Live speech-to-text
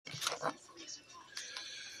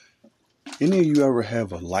Any of you ever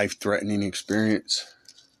have a life-threatening experience?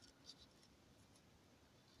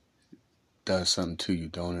 Does something to you,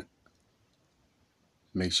 don't it?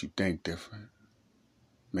 Makes you think different.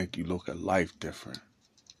 Make you look at life different.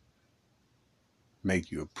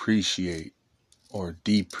 Make you appreciate or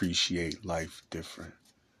depreciate life different.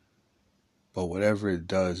 But whatever it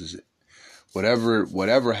does is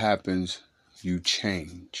whatever happens, you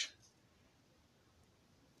change.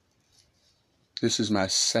 This is my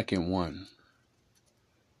second one.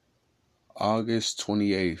 August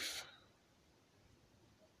 28th,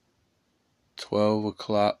 12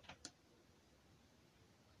 o'clock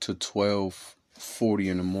to 12:40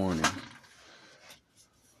 in the morning.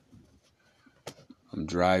 I'm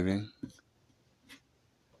driving.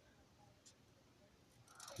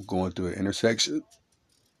 I'm going through an intersection.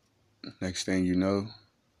 Next thing you know,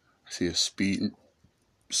 I see a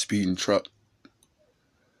speeding truck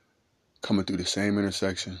coming through the same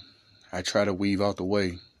intersection. I try to weave out the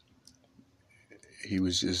way. He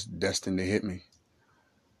was just destined to hit me.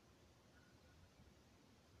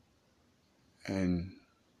 And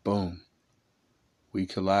boom, we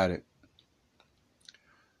collided.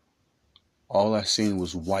 All I seen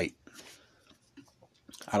was white.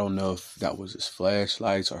 I don't know if that was his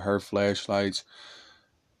flashlights or her flashlights.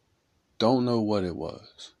 Don't know what it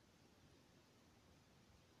was.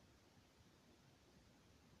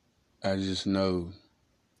 I just know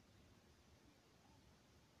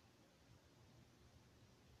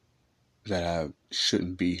that I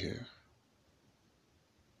shouldn't be here.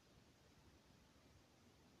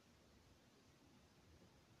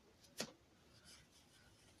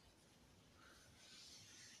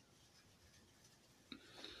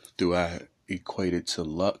 Do I equate it to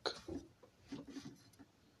luck?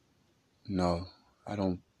 No, I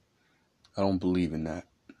don't believe in that.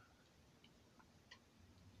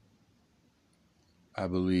 I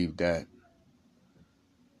believe that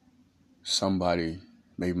somebody,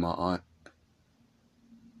 maybe my aunt,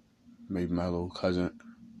 maybe my little cousin,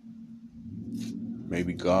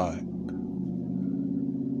 maybe God,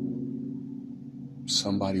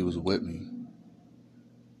 somebody was with me,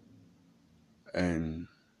 and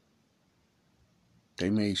they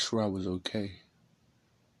made sure I was okay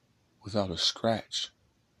without a scratch.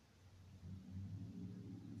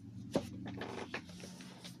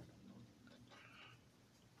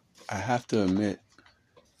 I have to admit,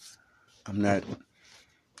 I'm not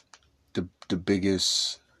the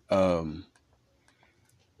biggest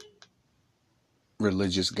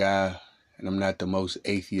religious guy, and I'm not the most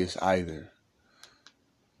atheist either.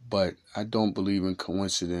 But I don't believe in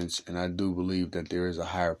coincidence, and I do believe that there is a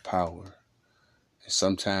higher power. And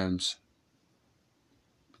sometimes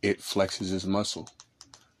it flexes its muscle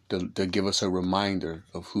to give us a reminder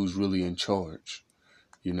of who's really in charge.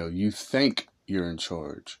 You know, you think you're in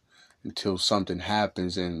charge until something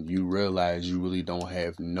happens and you realize you really don't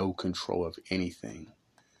have no control of anything.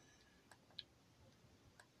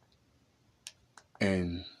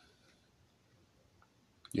 And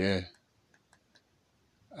yeah,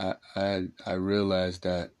 I realized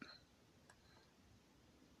that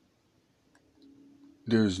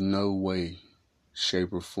there's no way,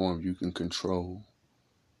 shape, or form you can control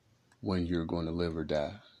when you're going to live or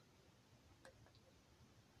die.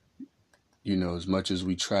 You know, as much as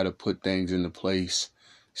we try to put things into place,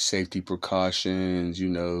 safety precautions, you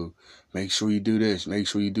know, make sure you do this, make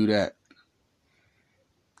sure you do that.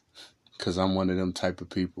 Because I'm one of them type of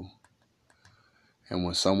people. And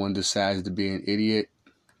when someone decides to be an idiot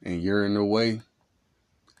and you're in their way,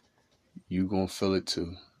 you gonna feel it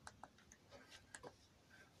too.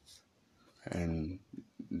 And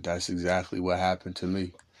that's exactly what happened to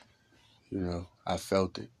me. You know, I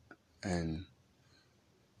felt it. And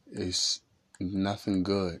it's nothing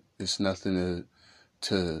good. It's nothing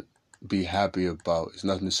to be happy about. It's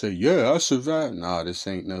nothing to say, yeah, I survived. Nah, this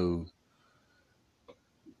ain't no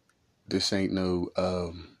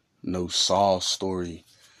Saw story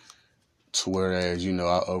to whereas, you know,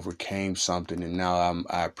 I overcame something and now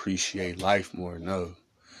I appreciate life more. No,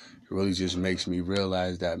 it really just makes me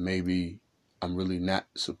realize that maybe I'm really not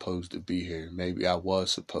supposed to be here. Maybe I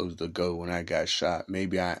was supposed to go when I got shot.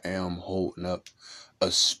 Maybe I am holding up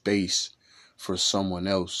a space for someone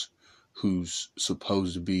else who's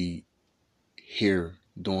supposed to be here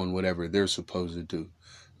doing whatever they're supposed to do.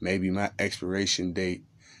 Maybe my expiration date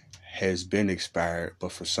has been expired,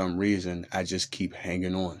 but for some reason, I just keep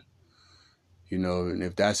hanging on. You know, and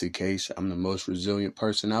if that's the case, I'm the most resilient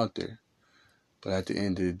person out there. But at the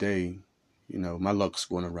end of the day, you know, my luck's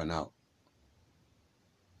going to run out.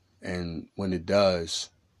 And when it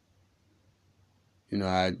does, you know,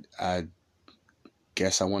 I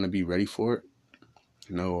guess I want to be ready for it,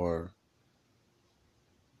 you know, or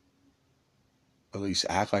at least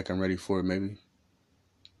act like I'm ready for it, maybe.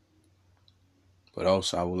 But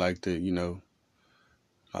also, I would like to,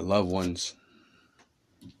 my loved ones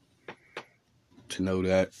to know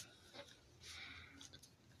that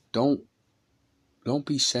don't don't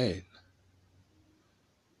be sad.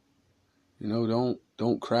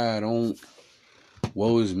 Don't cry. Don't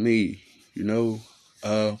woe is me.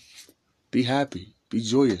 Be happy. Be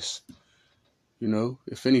joyous.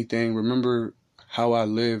 If anything, remember how I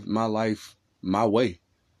lived my life my way.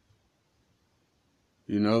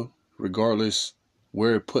 Regardless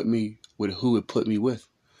where it put me, with who it put me with.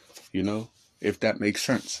 If that makes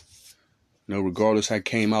sense. Regardless I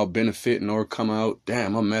came out benefiting or come out,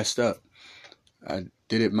 damn, I messed up. I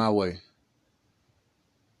did it my way.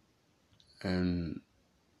 And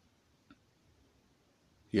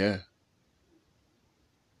yeah,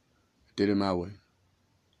 I did it my way.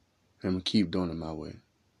 And I'm gonna keep doing it my way.